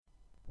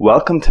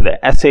Welcome to the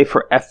SA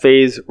for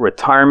FA's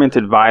Retirement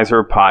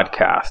Advisor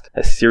podcast,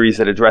 a series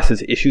that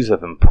addresses issues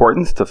of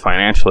importance to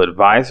financial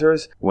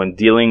advisors when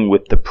dealing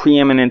with the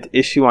preeminent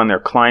issue on their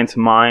clients'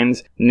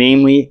 minds,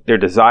 namely their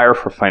desire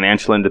for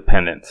financial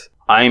independence.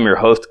 I am your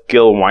host,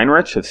 Gil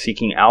Weinrich of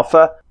Seeking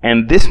Alpha,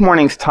 and this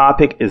morning's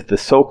topic is the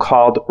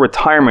so-called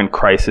retirement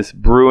crisis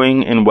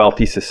brewing in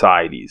wealthy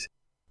societies.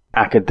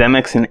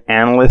 Academics and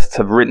analysts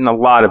have written a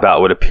lot about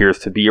what appears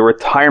to be a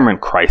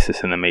retirement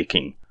crisis in the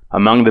making.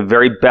 Among the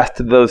very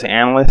best of those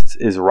analysts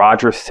is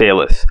Roger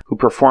Salus, who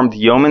performed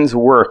yeoman's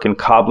work in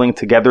cobbling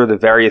together the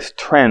various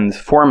trends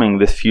forming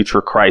this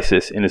future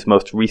crisis in his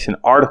most recent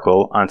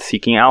article on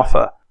Seeking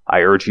Alpha. I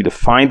urge you to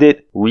find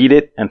it, read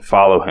it, and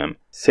follow him.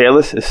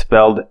 Salus is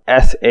spelled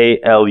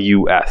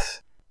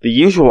S-A-L-U-S. The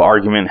usual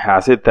argument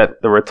has it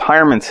that the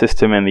retirement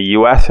system in the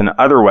U.S. and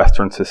other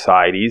Western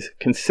societies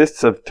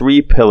consists of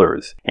three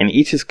pillars, and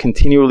each is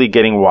continually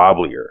getting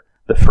wobblier.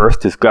 The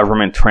first is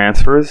government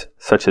transfers,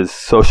 such as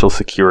Social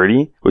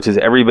Security, which, as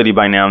everybody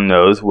by now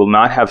knows, will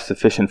not have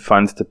sufficient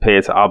funds to pay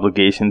its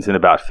obligations in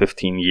about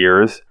 15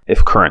 years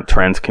if current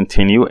trends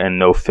continue and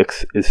no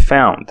fix is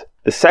found.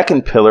 The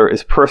second pillar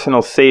is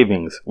personal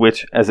savings,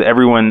 which, as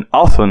everyone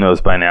also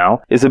knows by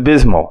now, is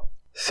abysmal.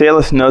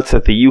 Salus notes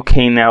that the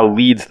UK now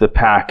leads the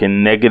pack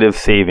in negative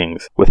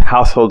savings, with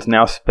households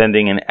now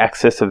spending in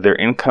excess of their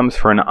incomes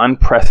for an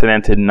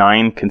unprecedented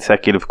 9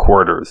 consecutive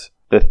quarters.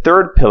 The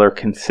third pillar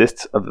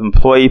consists of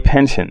employee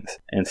pensions,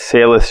 and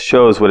Salus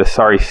shows what a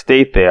sorry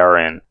state they are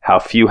in, how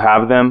few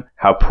have them,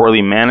 how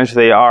poorly managed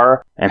they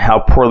are, and how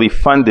poorly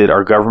funded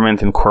are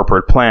government and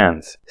corporate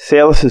plans.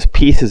 Salus's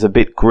piece is a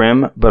bit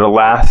grim, but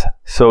alas,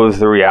 so is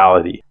the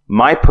reality.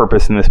 My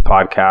purpose in this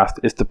podcast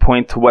is to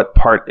point to what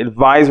part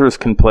advisors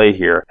can play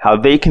here, how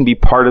they can be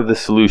part of the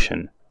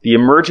solution. The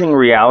emerging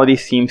reality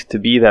seems to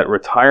be that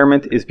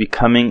retirement is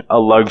becoming a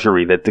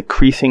luxury that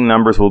decreasing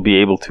numbers will be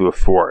able to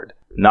afford.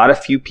 Not a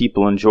few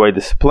people enjoy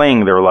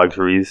displaying their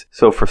luxuries,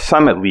 so for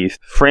some at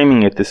least,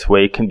 framing it this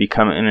way can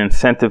become an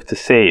incentive to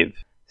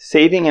save.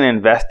 Saving and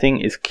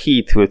investing is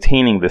key to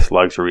attaining this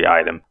luxury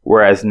item,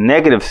 whereas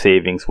negative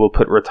savings will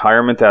put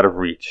retirement out of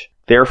reach.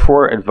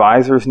 Therefore,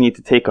 advisors need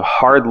to take a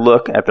hard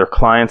look at their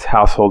client's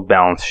household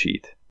balance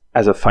sheet.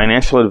 As a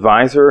financial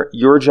advisor,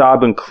 your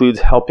job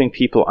includes helping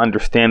people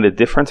understand the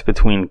difference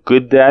between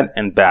good debt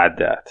and bad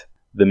debt.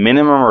 The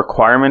minimum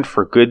requirement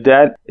for good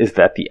debt is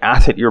that the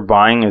asset you're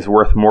buying is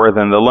worth more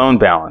than the loan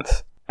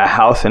balance. A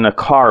house and a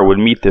car would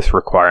meet this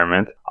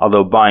requirement,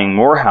 although buying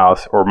more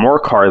house or more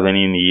car than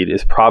you need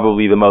is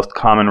probably the most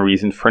common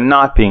reason for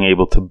not being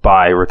able to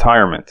buy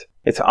retirement.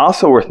 It's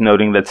also worth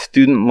noting that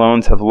student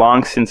loans have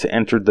long since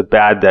entered the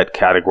bad debt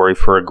category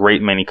for a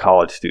great many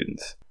college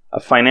students. A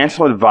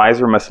financial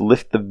advisor must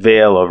lift the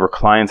veil over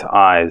clients'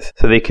 eyes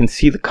so they can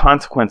see the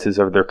consequences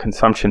of their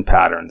consumption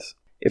patterns.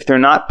 If they're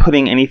not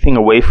putting anything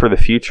away for the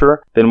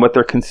future, then what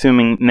they're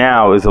consuming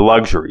now is a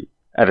luxury.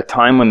 At a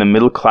time when the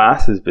middle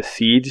class is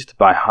besieged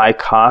by high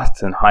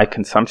costs and high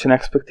consumption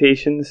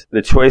expectations,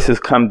 the choices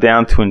come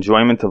down to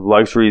enjoyment of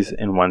luxuries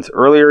in one's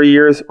earlier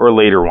years or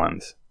later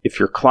ones. If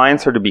your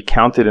clients are to be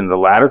counted in the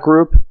latter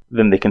group,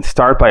 then they can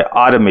start by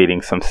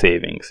automating some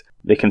savings.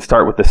 They can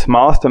start with the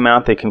smallest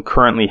amount they can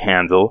currently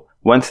handle.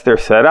 Once they're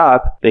set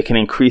up, they can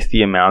increase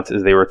the amounts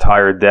as they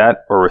retire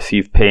debt or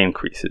receive pay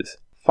increases.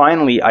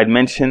 Finally, I'd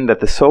mention that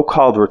the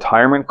so-called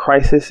retirement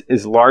crisis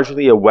is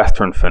largely a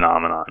Western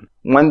phenomenon.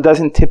 One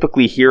doesn't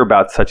typically hear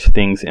about such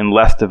things in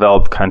less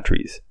developed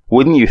countries.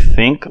 Wouldn't you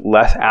think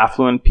less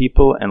affluent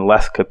people and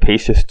less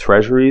capacious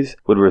treasuries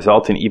would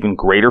result in even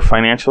greater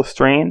financial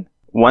strain?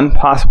 One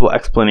possible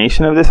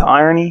explanation of this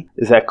irony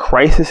is that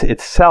crisis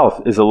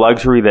itself is a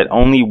luxury that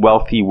only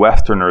wealthy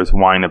Westerners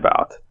whine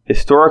about.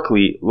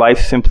 Historically, life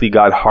simply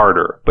got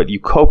harder, but you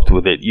coped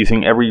with it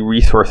using every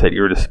resource at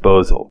your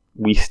disposal.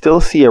 We still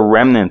see a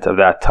remnant of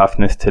that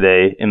toughness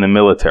today in the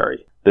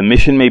military. The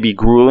mission may be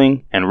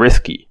grueling and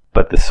risky,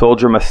 but the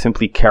soldier must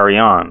simply carry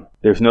on.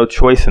 There's no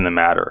choice in the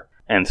matter.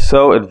 And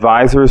so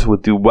advisors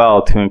would do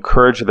well to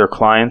encourage their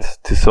clients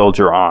to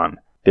soldier on.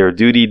 Their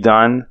duty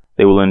done,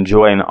 they will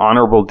enjoy an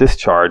honorable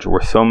discharge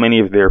where so many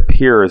of their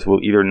peers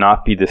will either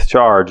not be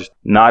discharged,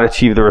 not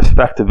achieve the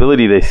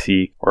respectability they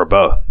seek, or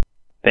both.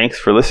 Thanks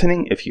for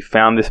listening. If you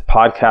found this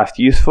podcast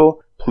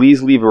useful,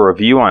 please leave a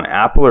review on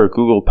Apple or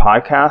Google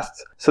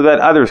Podcasts so that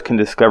others can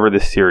discover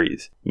this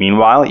series.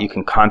 Meanwhile, you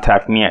can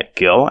contact me at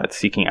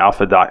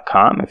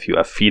gil@seekingalpha.com if you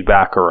have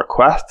feedback or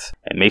requests,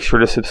 and make sure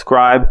to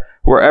subscribe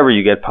wherever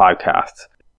you get podcasts.